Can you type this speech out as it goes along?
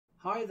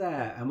Hi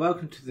there and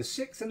welcome to the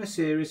 6th in a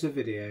series of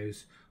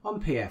videos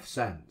on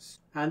Pfsense,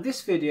 and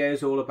this video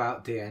is all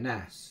about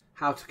DNS,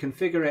 how to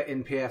configure it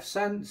in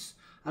Pfsense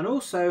and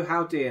also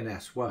how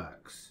DNS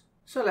works.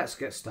 So let's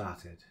get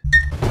started.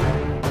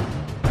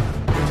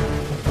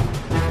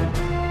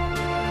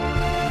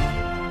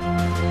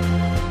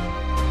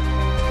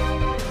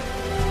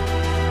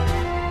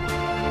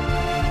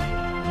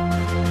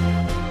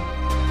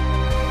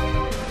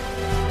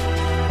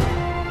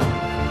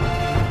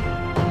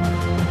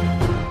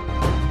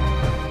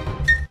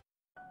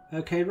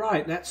 Okay,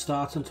 right, let's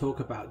start and talk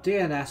about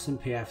DNS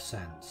and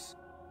Pfsense.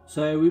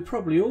 So we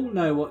probably all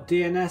know what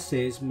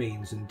DNS is,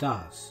 means and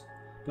does.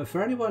 But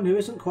for anyone who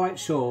isn't quite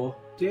sure,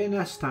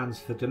 DNS stands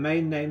for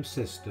Domain Name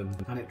System,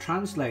 and it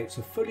translates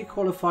a fully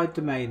qualified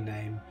domain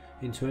name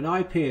into an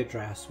IP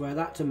address where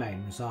that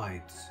domain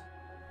resides.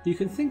 You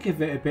can think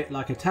of it a bit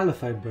like a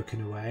telephone book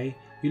in a way.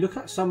 You look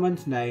at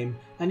someone's name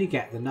and you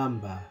get the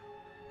number.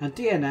 And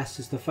DNS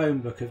is the phone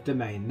book of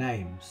domain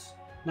names.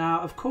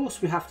 Now, of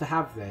course we have to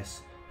have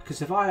this,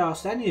 because if I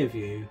asked any of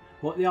you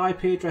what the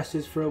IP address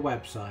is for a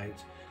website,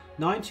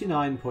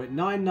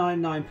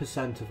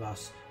 99.999% of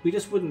us, we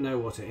just wouldn't know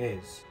what it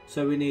is.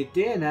 So we need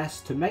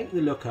DNS to make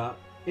the lookup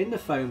in the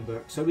phone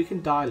book so we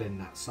can dial in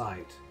that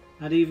site.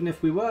 And even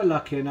if we were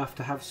lucky enough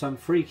to have some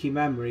freaky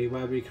memory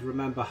where we could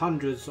remember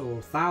hundreds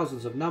or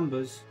thousands of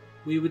numbers,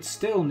 we would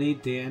still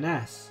need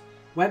DNS.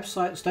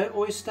 Websites don't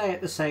always stay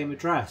at the same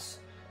address.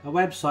 A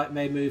website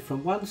may move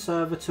from one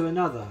server to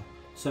another.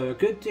 So a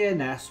good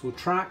DNS will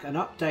track and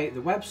update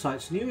the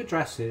website's new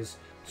addresses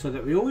so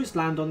that we always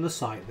land on the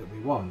site that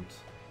we want.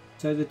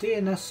 So the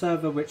DNS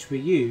server which we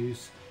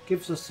use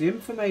gives us the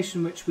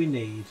information which we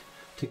need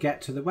to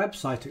get to the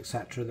website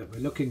etc. that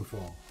we're looking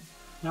for.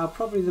 Now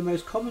probably the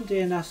most common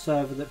DNS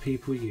server that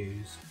people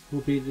use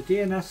will be the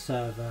DNS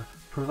server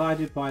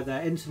provided by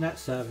their internet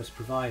service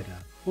provider.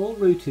 All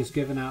routers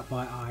given out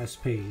by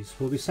ISPs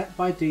will be set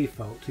by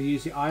default to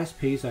use the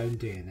ISP's own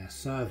DNS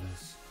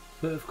servers.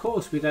 But of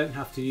course we don't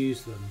have to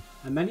use them,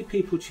 and many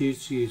people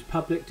choose to use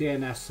public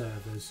DNS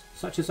servers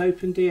such as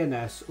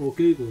OpenDNS or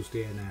Google's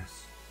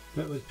DNS.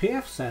 But with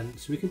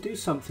Pfsense we can do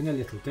something a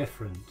little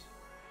different.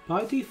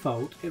 By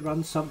default it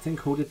runs something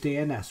called a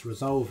Dns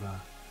Resolver.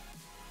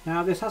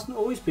 Now this hasn't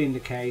always been the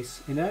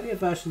case. In earlier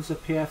versions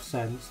of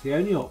Pfsense the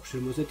only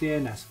option was a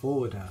Dns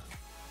Forwarder.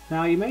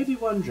 Now you may be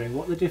wondering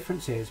what the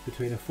difference is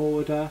between a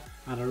forwarder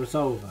and a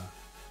resolver.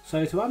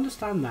 So to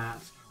understand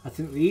that, I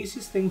think the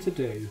easiest thing to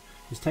do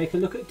is take a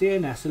look at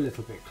DNS a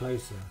little bit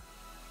closer.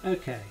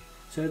 Okay,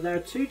 so there are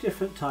two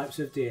different types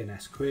of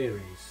DNS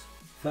queries.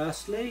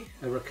 Firstly,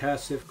 a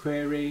recursive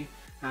query,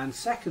 and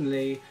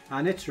secondly,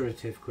 an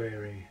iterative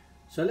query.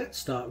 So let's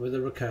start with a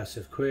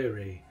recursive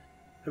query.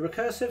 A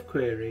recursive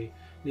query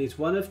needs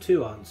one of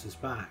two answers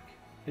back.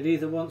 It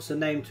either wants a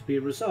name to be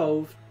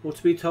resolved or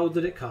to be told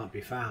that it can't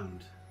be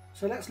found.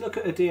 So let's look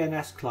at a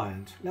DNS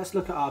client. Let's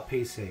look at our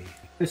PC.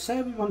 So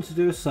say we want to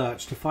do a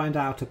search to find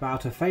out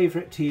about a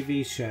favourite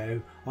TV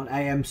show on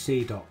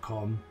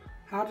amc.com.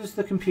 How does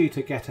the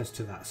computer get us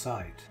to that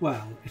site?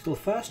 Well, it'll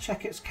first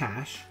check its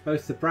cache,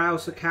 both the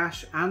browser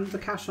cache and the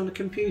cache on the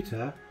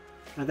computer,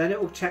 and then it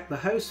will check the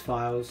host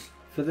files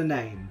for the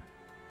name.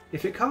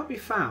 If it can't be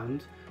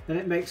found, then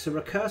it makes a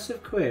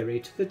recursive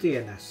query to the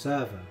DNS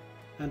server.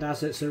 And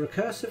as it's a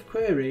recursive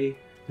query,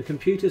 the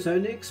computer's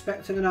only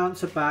expecting an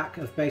answer back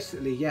of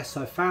basically yes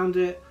I found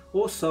it,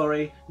 or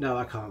sorry, no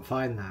I can't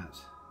find that.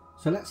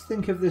 So let's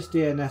think of this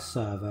DNS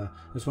server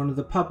as one of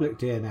the public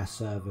DNS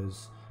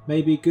servers,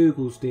 maybe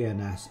Google's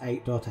DNS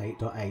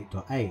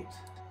 8.8.8.8.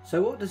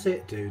 So what does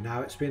it do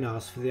now it's been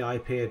asked for the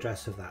IP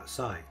address of that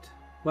site?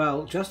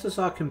 Well, just as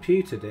our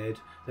computer did,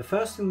 the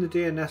first thing the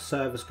DNS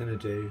server's going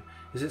to do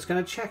is it's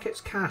going to check its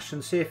cache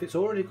and see if it's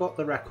already got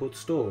the record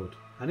stored,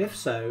 and if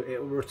so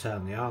it will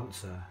return the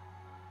answer.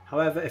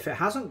 However, if it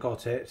hasn't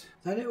got it,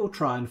 then it will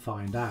try and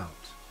find out.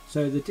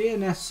 So the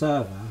DNS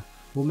server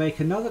will make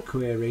another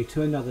query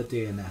to another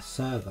DNS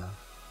server.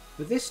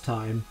 But this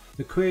time,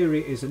 the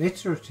query is an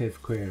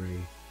iterative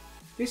query.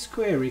 This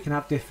query can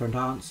have different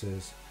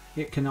answers.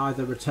 It can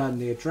either return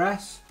the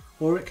address,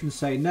 or it can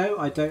say no,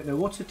 I don't know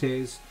what it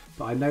is,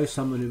 but I know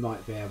someone who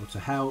might be able to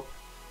help.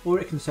 Or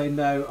it can say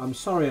no, I'm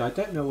sorry, I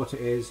don't know what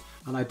it is,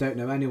 and I don't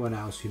know anyone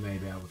else who may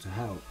be able to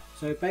help.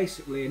 So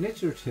basically an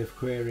iterative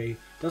query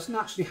doesn't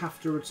actually have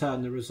to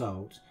return the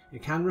result,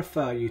 it can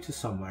refer you to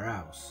somewhere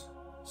else.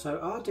 So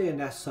our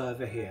DNS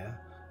server here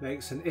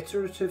makes an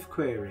iterative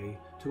query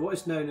to what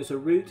is known as a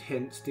root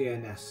hint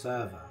DNS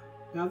server.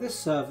 Now this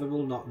server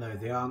will not know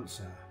the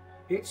answer.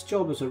 Its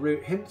job as a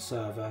root hint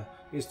server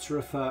is to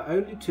refer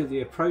only to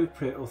the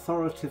appropriate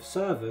authoritative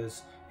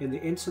servers in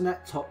the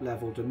Internet Top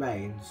Level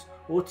Domains,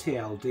 or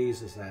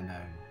TLDs as they're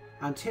known.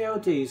 And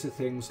TLDs are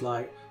things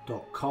like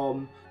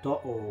 .com,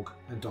 .org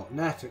and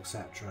 .net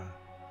etc.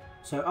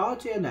 So our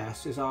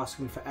DNS is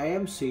asking for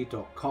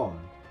amc.com,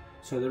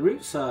 so the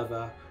root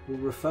server will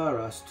refer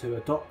us to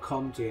a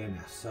 .com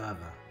DNS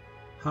server.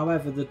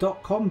 However, the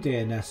 .com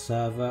DNS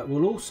server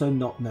will also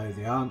not know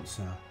the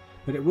answer,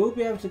 but it will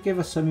be able to give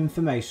us some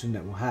information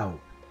that will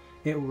help.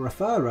 it will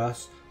refer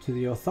us to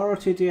the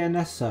authority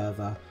DNS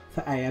server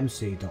for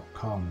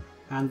amc.com,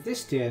 and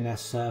this DNS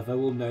server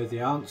will know the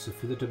answer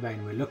for the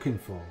domain we're looking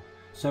for,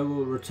 so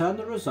we'll return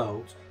the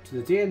result to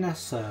the DNS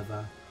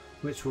server,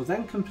 which will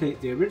then complete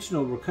the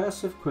original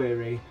recursive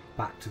query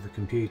back to the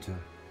computer.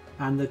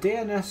 And the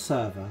DNS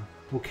server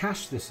will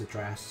cache this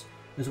address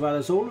as well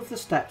as all of the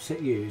steps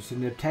it used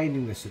in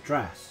obtaining this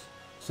address,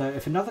 so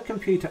if another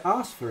computer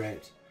asks for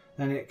it,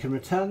 then it can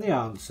return the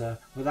answer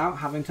without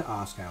having to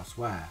ask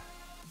elsewhere.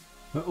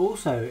 But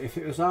also, if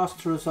it was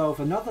asked to resolve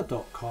another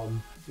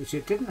 .com which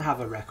it didn't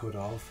have a record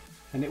of,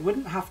 then it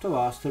wouldn't have to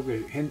ask the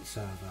root hint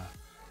server,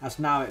 as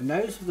now it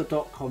knows of the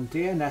 .com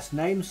DNS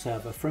name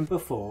server from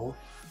before,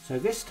 so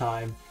this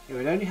time it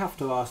would only have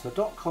to ask the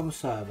 .com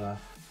server,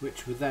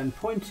 which would then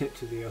point it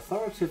to the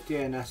authoritative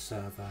DNS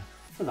server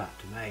for that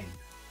domain.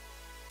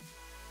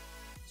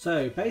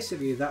 So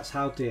basically that's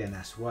how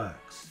DNS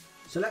works.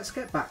 So let's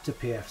get back to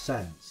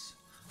Pfsense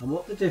and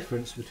what the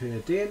difference between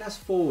a DNS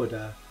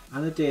forwarder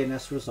and a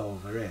DNS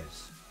resolver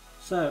is.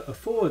 So a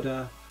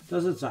forwarder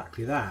does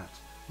exactly that.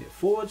 It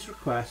forwards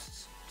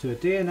requests to a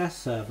DNS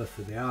server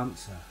for the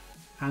answer.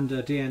 And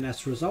a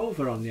DNS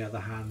resolver, on the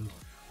other hand,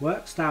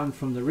 works down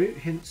from the root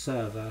hint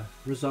server,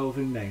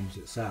 resolving names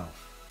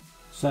itself.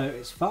 So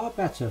it's far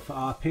better for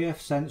our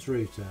Pfsense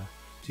router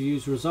to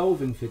use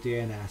resolving for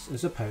DNS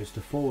as opposed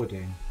to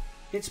forwarding.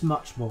 It's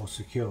much more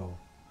secure.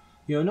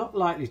 You're not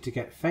likely to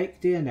get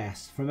fake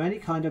DNS from any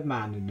kind of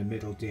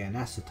man-in-the-middle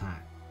DNS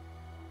attack.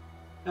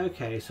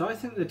 Okay, so I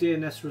think the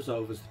DNS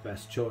resolver is the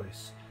best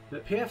choice,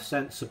 but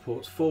Pfsense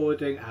supports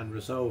forwarding and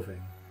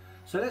resolving.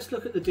 So let's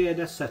look at the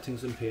DNS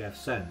settings in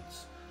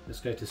Pfsense. Let's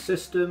go to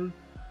System,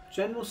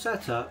 General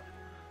Setup,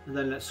 and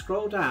then let's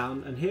scroll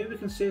down, and here we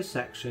can see a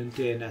section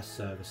Dns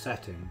Server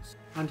Settings.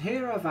 And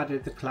here I've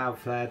added the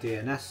Cloudflare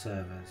DNS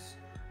servers,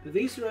 but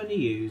these are only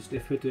used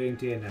if we're doing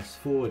DNS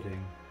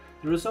forwarding.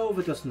 The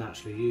resolver doesn't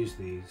actually use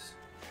these.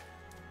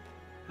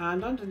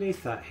 And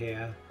underneath that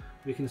here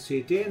we can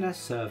see DNS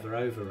Server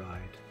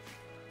Override.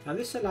 Now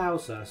this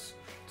allows us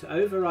to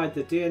override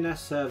the DNS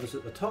servers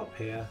at the top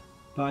here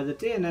by the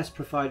DNS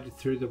provided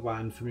through the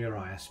WAN from your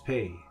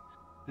ISP.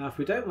 Now if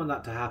we don't want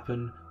that to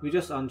happen, we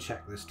just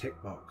uncheck this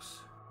tick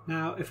box.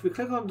 Now if we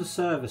click onto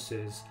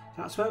Services,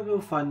 that's where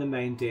we'll find the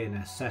main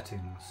DNS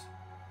settings.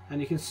 And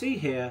you can see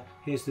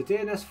here's the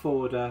DNS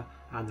forwarder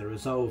and the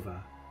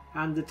resolver.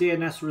 And the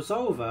DNS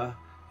resolver,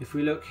 if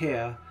we look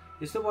here,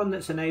 is the one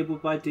that's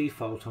enabled by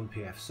default on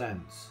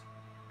Pfsense.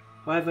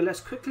 However,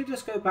 let's quickly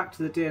just go back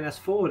to the DNS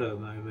forwarder a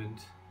moment,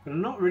 but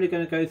I'm not really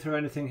going to go through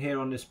anything here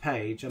on this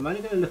page. I'm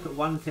only going to look at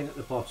one thing at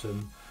the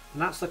bottom,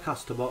 and that's the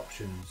custom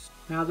options.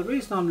 Now the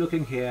reason I'm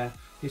looking here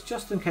is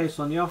just in case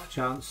on the off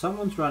chance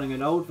someone's running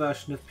an old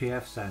version of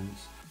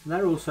Pfsense and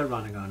they're also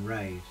running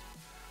Unraid.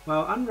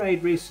 Well,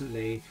 Unraid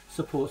recently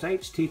supports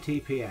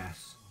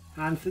HTTPS,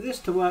 and for this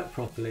to work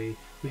properly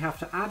we have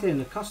to add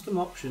in a custom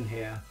option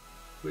here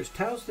which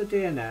tells the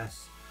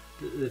DNS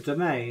that the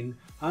domain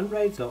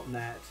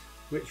unraid.net,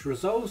 which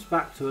resolves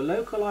back to a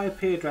local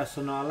IP address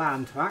on our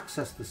LAN to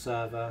access the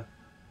server,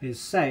 is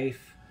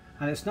safe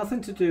and it's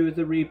nothing to do with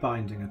the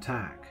rebinding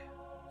attack.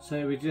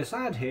 So we just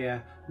add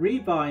here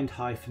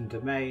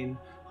rebind-domain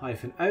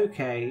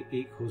 -ok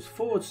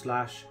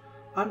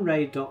 =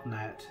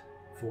 /unraid.net/.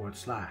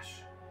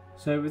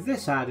 So with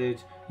this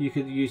added, you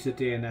could use the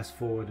DNS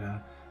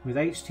forwarder with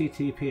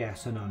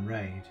HTTPS and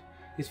Unraid.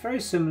 It's very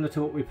similar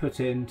to what we put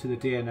into the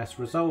DNS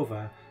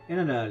resolver in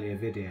an earlier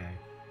video.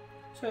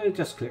 So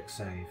just click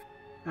Save.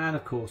 And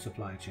of course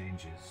apply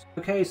changes.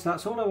 Okay, so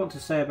that's all I want to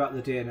say about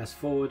the DNS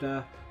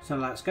forwarder, so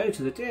let's go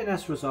to the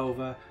DNS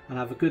resolver and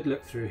have a good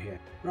look through here.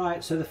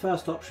 Right, so the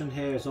first option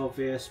here is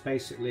obvious,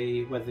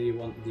 basically whether you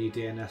want the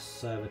DNS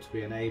server to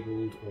be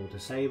enabled or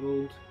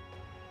disabled.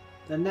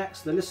 Then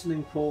next, the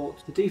listening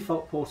port. The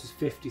default port is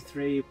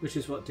 53, which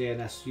is what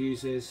DNS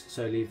uses,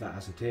 so leave that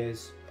as it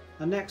is.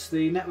 And next,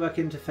 the network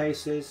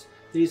interfaces.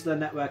 These are the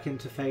network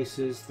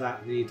interfaces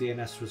that the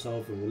DNS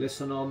resolver will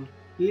listen on.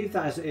 Leave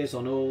that as it is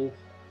on all.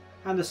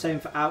 And the same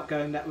for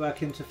outgoing network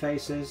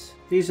interfaces.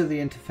 These are the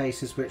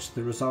interfaces which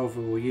the resolver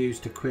will use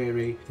to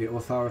query the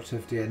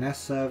authoritative DNS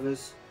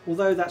servers.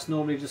 Although that's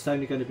normally just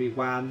only going to be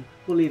WAN,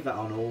 we'll leave that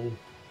on all.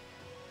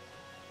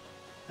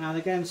 And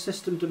again,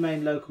 system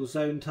domain local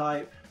zone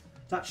type,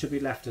 that should be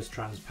left as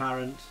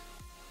transparent.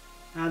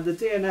 And the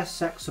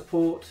DNSSEC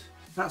support,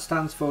 that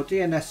stands for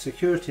DNS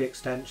security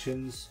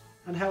extensions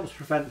and helps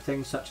prevent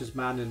things such as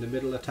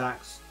man-in-the-middle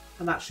attacks,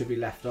 and that should be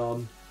left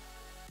on.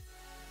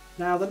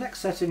 Now the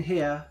next setting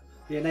here,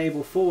 the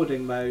enable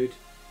forwarding mode,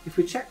 if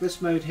we check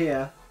this mode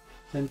here,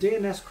 then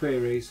DNS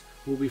queries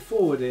will be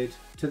forwarded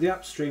to the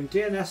upstream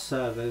DNS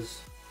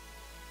servers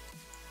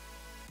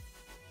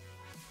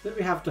that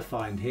we have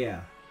defined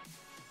here.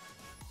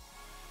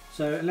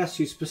 So unless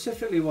you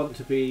specifically want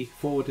to be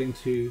forwarding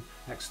to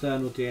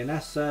external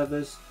DNS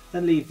servers,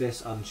 then leave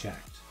this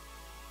unchecked.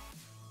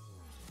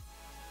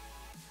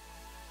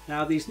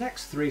 Now these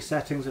next three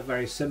settings are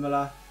very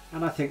similar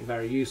and I think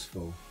very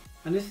useful.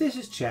 And if this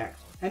is checked,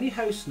 any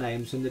host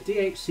names in the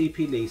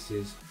DHCP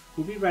leases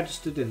will be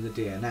registered in the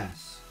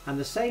DNS. And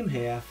the same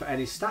here for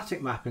any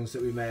static mappings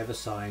that we may have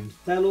assigned,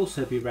 they'll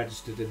also be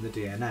registered in the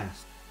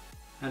DNS.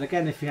 And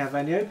again, if we have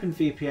any open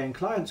VPN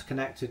clients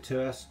connected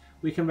to us,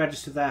 we can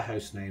register their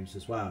host names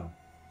as well.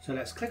 So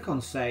let's click on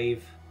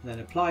Save, then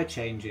Apply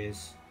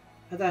Changes,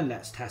 and then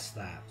let's test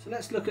that. So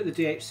let's look at the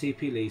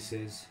DHCP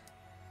leases.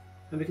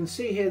 And we can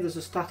see here there's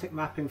a static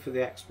mapping for the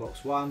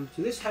Xbox One.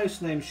 So this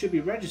host name should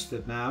be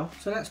registered now.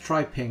 So let's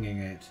try pinging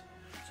it.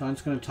 So I'm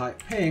just going to type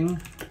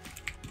ping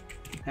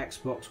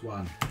Xbox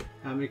One.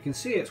 And we can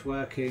see it's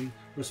working,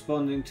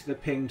 responding to the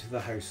ping to the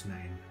host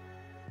name.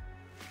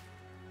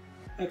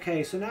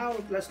 Okay, so now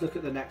let's look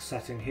at the next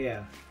setting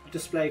here,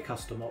 display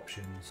custom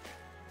options.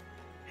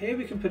 Here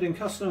we can put in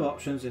custom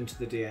options into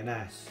the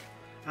DNS.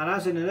 And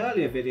as in an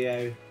earlier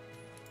video,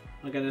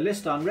 I'm going to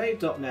list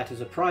unraid.net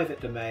as a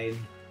private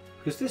domain,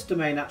 because this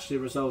domain actually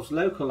resolves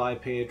local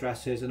IP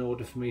addresses in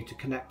order for me to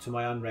connect to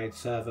my Unraid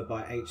server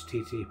by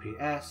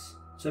HTTPS.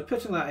 So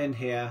putting that in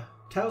here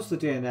tells the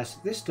DNS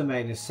that this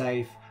domain is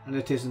safe and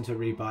it isn't a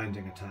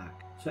rebinding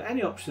attack. So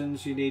any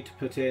options you need to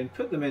put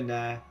them in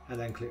there and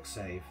then click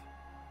Save.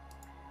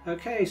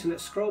 Okay, so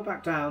let's scroll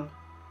back down.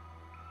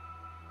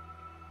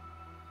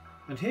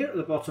 And here at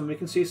the bottom we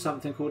can see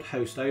something called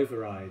Host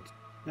Override.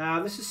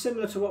 Now this is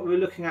similar to what we were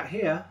looking at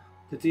here,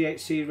 the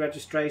DHC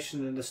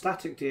registration and the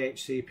static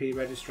DHCP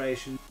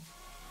registration.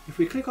 If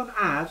we click on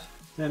Add,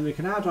 then we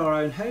can add our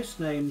own host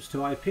names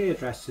to IP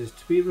addresses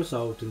to be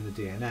resolved in the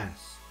DNS.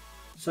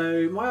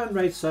 So my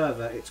Unraid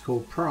server, it's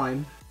called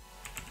Prime,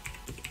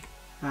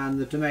 and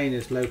the domain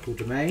is local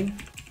domain,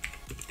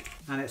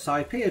 and its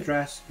IP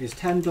address is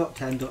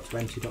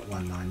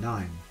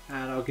 10.10.20.199,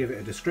 and I'll give it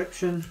a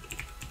description.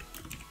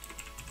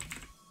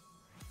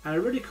 And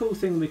a really cool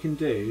thing we can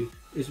do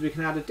is we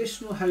can add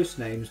additional host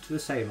names to the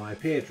same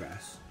IP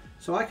address.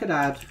 So I could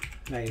add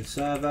main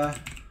server,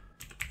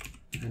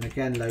 and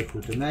again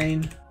local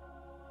domain,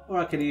 or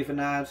I could even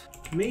add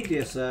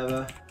media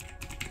server,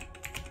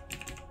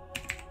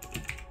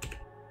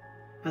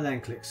 and then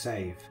click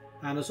Save.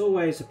 And as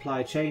always,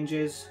 apply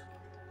changes.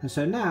 And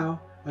so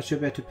now I should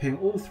be able to ping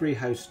all three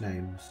host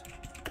names.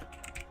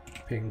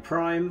 Ping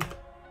prime,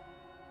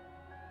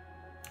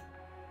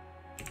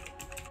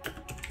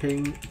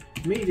 ping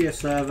media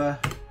server,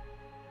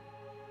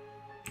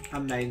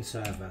 and main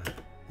server.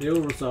 They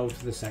all resolve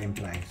to the same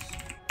place.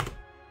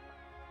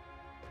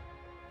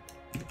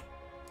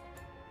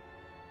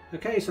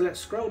 Okay, so let's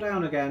scroll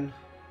down again.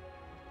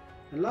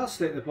 And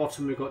lastly at the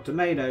bottom we've got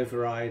domain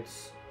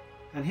overrides.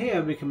 And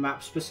here we can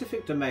map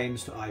specific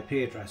domains to IP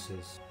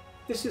addresses.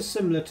 This is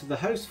similar to the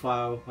host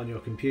file on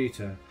your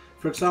computer.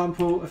 For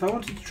example, if I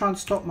wanted to try and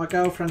stop my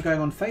girlfriend going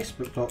on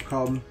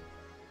facebook.com,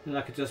 then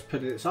I could just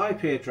put its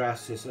IP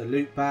address as a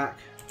loopback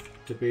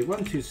to be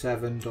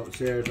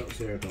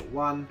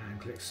 127.0.0.1 and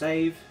click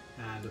Save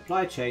and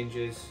apply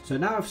changes. So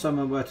now if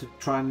someone were to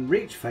try and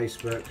reach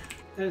Facebook,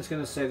 then it's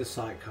going to say the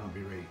site can't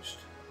be reached.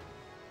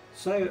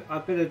 So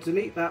I'd better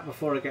delete that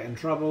before I get in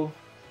trouble.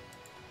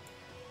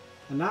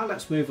 And now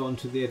let's move on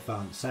to the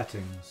advanced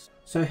settings.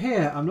 So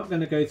here I'm not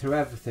going to go through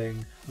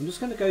everything, I'm just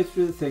going to go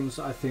through the things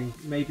that I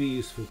think may be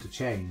useful to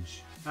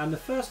change. And the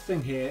first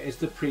thing here is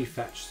the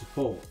Prefetch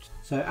Support.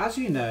 So as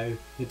you know,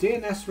 the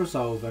Dns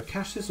Resolver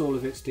caches all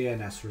of its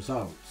DNS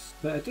results,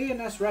 but a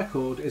DNS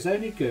record is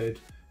only good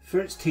for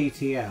its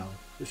TTL,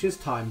 which is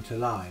time to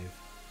live.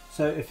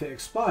 So if it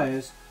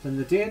expires, then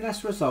the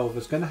Dns Resolver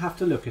is going to have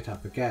to look it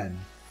up again.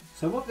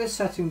 So what this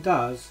setting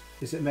does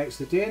is it makes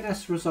the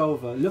Dns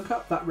Resolver look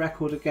up that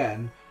record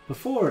again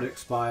before it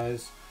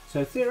expires,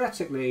 so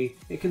theoretically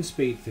it can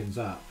speed things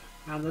up.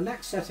 And the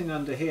next setting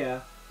under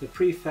here, the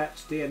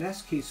Prefetch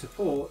DNS Key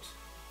Support,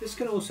 this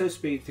can also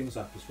speed things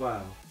up as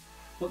well.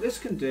 What this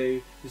can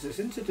do is it's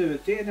to do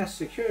with DNS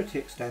security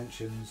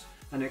extensions,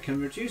 and it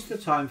can reduce the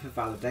time for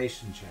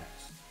validation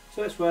checks.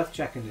 So it's worth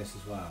checking this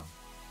as well.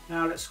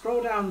 Now let's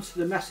scroll down to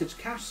the message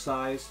cache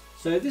size.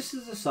 So this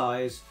is the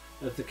size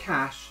of the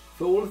cache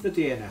for all of the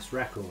DNS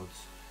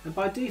records. And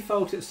by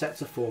default it's set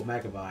to 4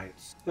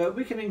 megabytes. But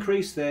we can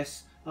increase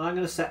this, and I'm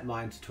going to set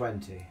mine to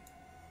 20.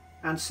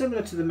 And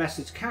similar to the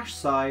message cache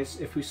size,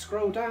 if we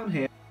scroll down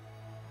here,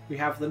 we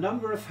have the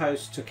number of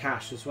hosts to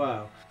cache as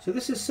well. So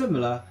this is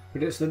similar,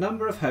 but it's the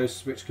number of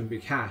hosts which can be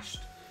cached.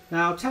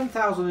 Now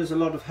 10,000 is a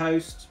lot of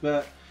hosts,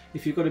 but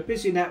if you've got a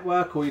busy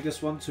network or you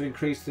just want to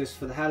increase this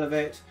for the hell of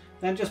it,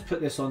 then just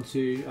put this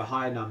onto a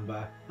higher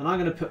number, and I'm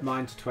going to put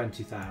mine to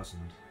 20,000.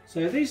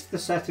 So these are the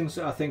settings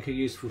that I think are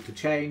useful to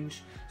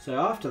change. So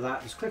after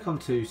that, just click on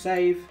to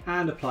Save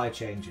and Apply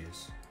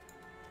Changes.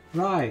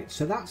 Right,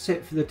 so that's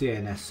it for the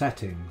DNS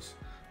settings.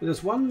 But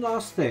there's one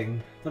last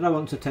thing that I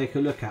want to take a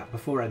look at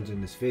before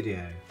ending this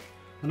video.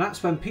 And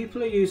that's when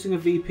people are using a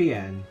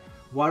VPN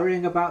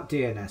worrying about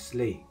DNS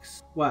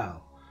leaks.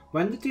 Well,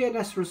 when the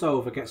DNS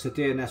Resolver gets a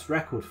DNS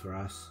record for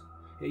us,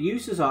 it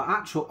uses our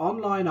actual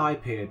online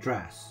IP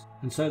address.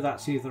 And so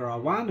that's either our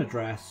WAN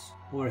address,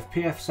 or if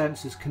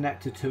Pfsense is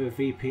connected to a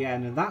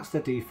VPN and that's the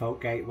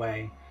default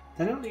gateway,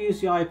 then it will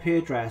use the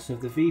IP address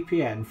of the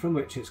VPN from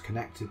which it's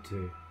connected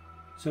to.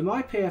 So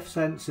my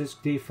Pfsense's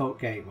default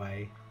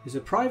gateway is a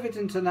private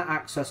internet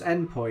access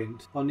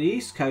endpoint on the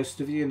east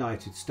coast of the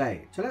United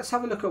States. So let's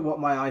have a look at what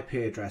my IP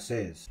address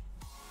is.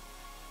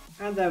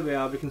 And there we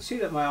are, we can see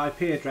that my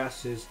IP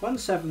address is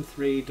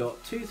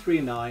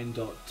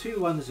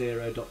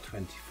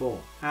 173.239.210.24,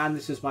 and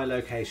this is my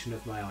location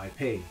of my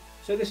IP.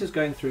 So this is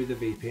going through the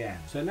VPN.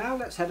 So now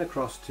let's head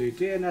across to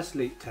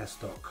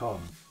dnsleaktest.com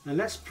and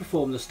let's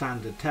perform the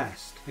standard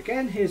test.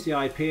 Again, here's the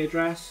IP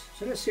address,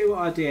 so let's see what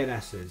our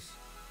DNS is.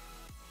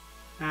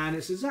 And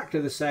it's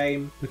exactly the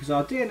same because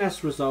our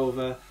DNS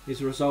resolver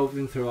is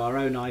resolving through our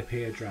own IP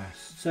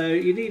address. So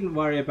you needn't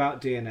worry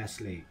about DNS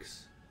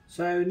leaks.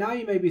 So now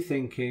you may be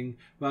thinking,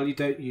 well, you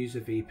don't use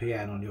a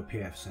VPN on your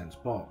Pfsense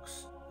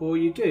box. Or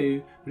you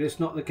do, but it's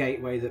not the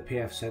gateway that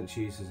Pfsense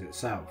uses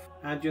itself.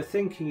 And you're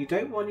thinking you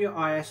don't want your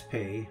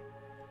ISP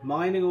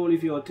mining all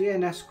of your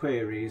DNS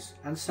queries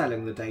and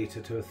selling the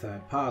data to a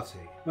third party.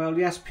 Well,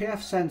 yes,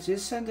 Pfsense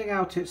is sending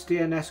out its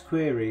DNS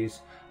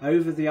queries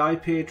over the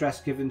IP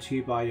address given to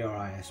you by your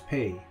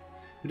ISP,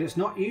 but it's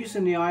not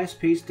using the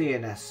ISP's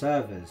DNS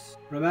servers.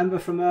 Remember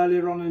from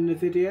earlier on in the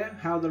video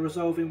how the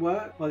resolving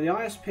worked? Well, the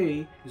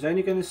ISP is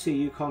only going to see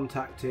you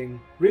contacting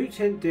root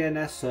hint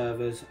DNS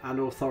servers and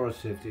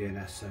authoritative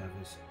DNS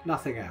servers,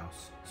 nothing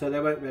else, so they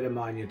won't be able to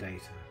mine your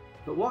data.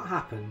 But what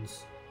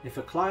happens if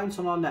a client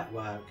on our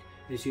network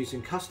is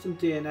using custom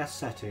DNS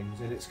settings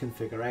in its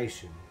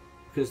configuration?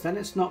 Because then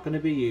it's not going to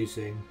be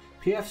using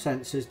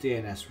Pfsense's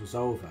DNS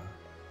Resolver,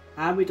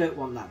 and we don't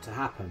want that to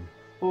happen,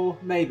 or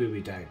maybe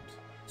we don't.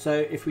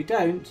 So if we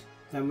don't,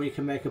 then we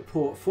can make a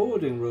port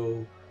forwarding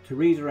rule to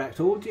redirect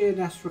all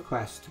DNS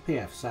requests to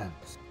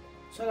Pfsense.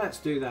 So let's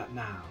do that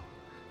now.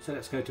 So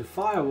let's go to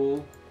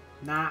Firewall,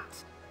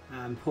 NAT,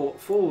 and Port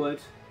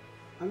Forward,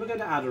 and we're going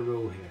to add a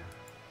rule here.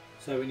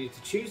 So we need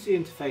to choose the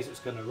interface it's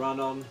going to run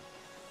on.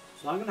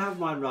 So I'm going to have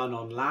mine run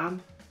on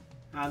LAN,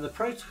 and the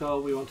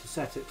protocol we want to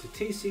set it to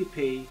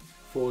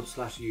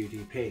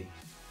TCP/UDP.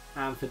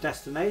 And for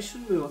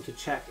destination we want to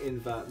check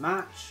invert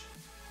match,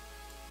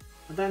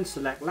 and then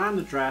select LAN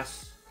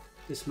address,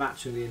 this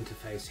matching the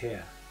interface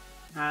here.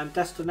 And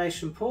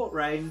destination port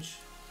range,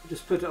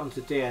 just put it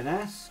onto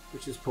DNS,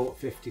 which is port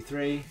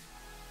 53.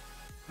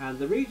 And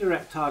the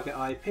redirect target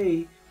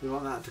IP, we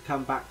want that to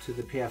come back to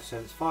the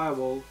Pfsense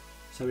firewall,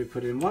 so we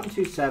put in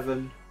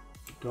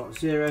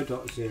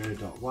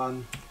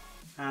 127.0.0.1.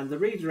 And the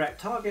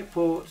redirect target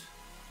port,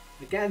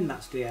 again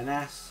that's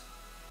DNS.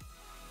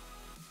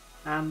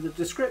 And the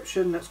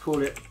description, let's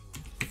call it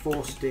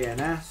force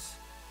DNS,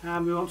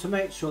 and we want to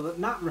make sure that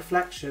NAT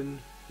reflection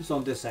is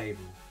on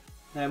disable.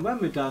 Then when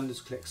we're done,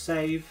 just click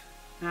save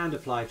and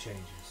apply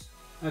changes.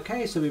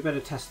 Okay, so we better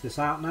test this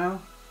out now.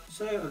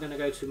 So I'm going to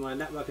go to my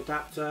network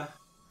adapter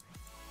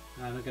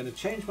and I'm going to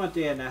change my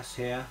DNS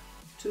here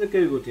to the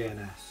Google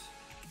DNS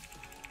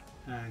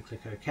and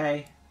click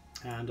OK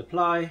and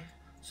apply.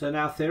 So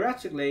now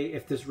theoretically,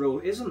 if this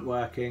rule isn't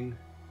working,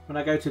 when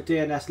I go to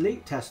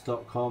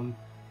dnsleaktest.com,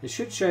 it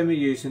should show me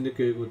using the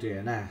Google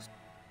DNS.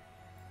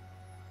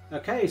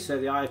 Okay, so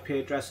the IP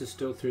address is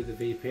still through the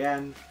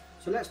VPN,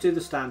 so let's do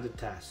the standard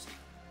test.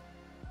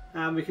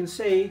 And we can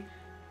see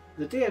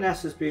the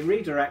DNS has been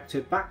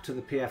redirected back to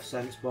the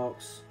Pfsense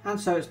box, and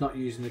so it's not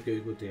using the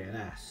Google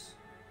DNS.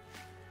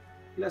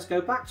 Let's go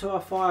back to our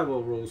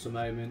firewall rules a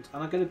moment,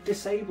 and I'm going to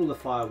disable the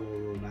firewall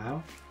rule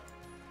now.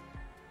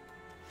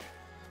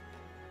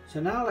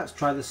 So now let's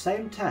try the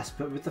same test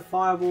but with the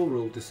firewall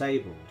rule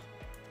disabled.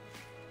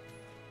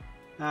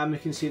 And we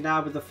can see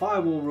now with the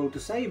firewall rule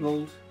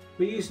disabled,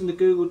 we're using the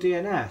Google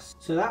DNS.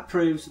 So that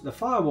proves that the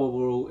firewall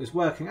rule is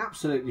working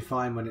absolutely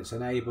fine when it's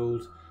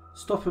enabled,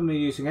 stopping me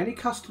using any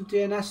custom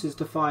DNSs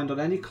defined on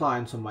any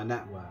client on my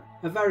network.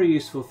 A very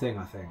useful thing,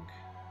 I think.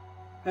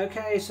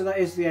 Okay, so that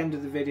is the end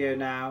of the video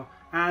now,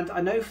 and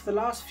I know for the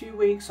last few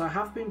weeks I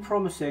have been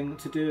promising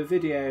to do a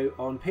video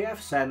on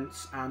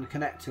Pfsense and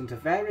connecting to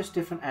various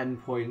different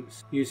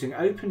endpoints using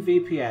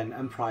OpenVPN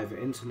and private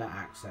internet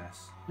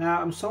access.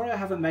 Now I'm sorry I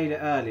haven't made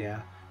it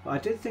earlier, but I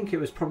did think it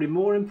was probably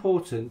more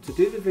important to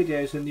do the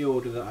videos in the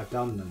order that I've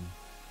done them.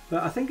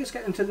 But I think it's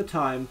getting to the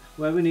time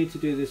where we need to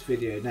do this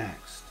video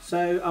next.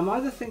 So I'm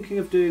either thinking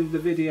of doing the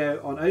video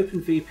on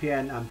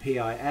OpenVPN and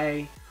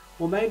PIA,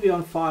 or maybe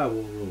on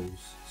firewall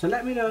rules. So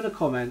let me know in the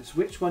comments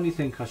which one you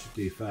think I should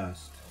do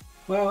first.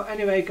 Well,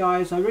 anyway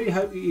guys, I really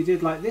hope that you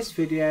did like this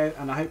video,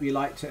 and I hope you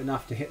liked it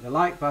enough to hit the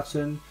like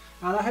button,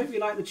 and I hope you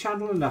like the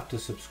channel enough to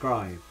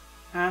subscribe.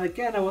 And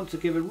again, I want to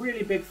give a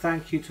really big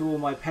thank you to all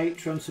my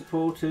Patreon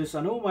supporters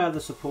and all my other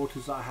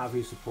supporters that I have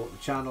who support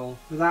the channel.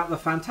 Without the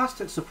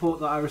fantastic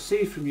support that I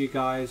receive from you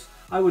guys,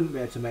 I wouldn't be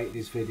able to make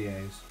these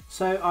videos.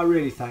 So I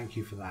really thank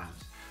you for that.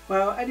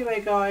 Well,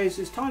 anyway guys,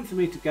 it's time for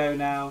me to go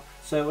now,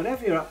 so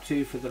whatever you're up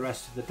to for the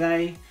rest of the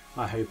day,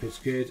 I hope it's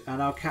good,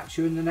 and I'll catch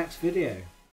you in the next video.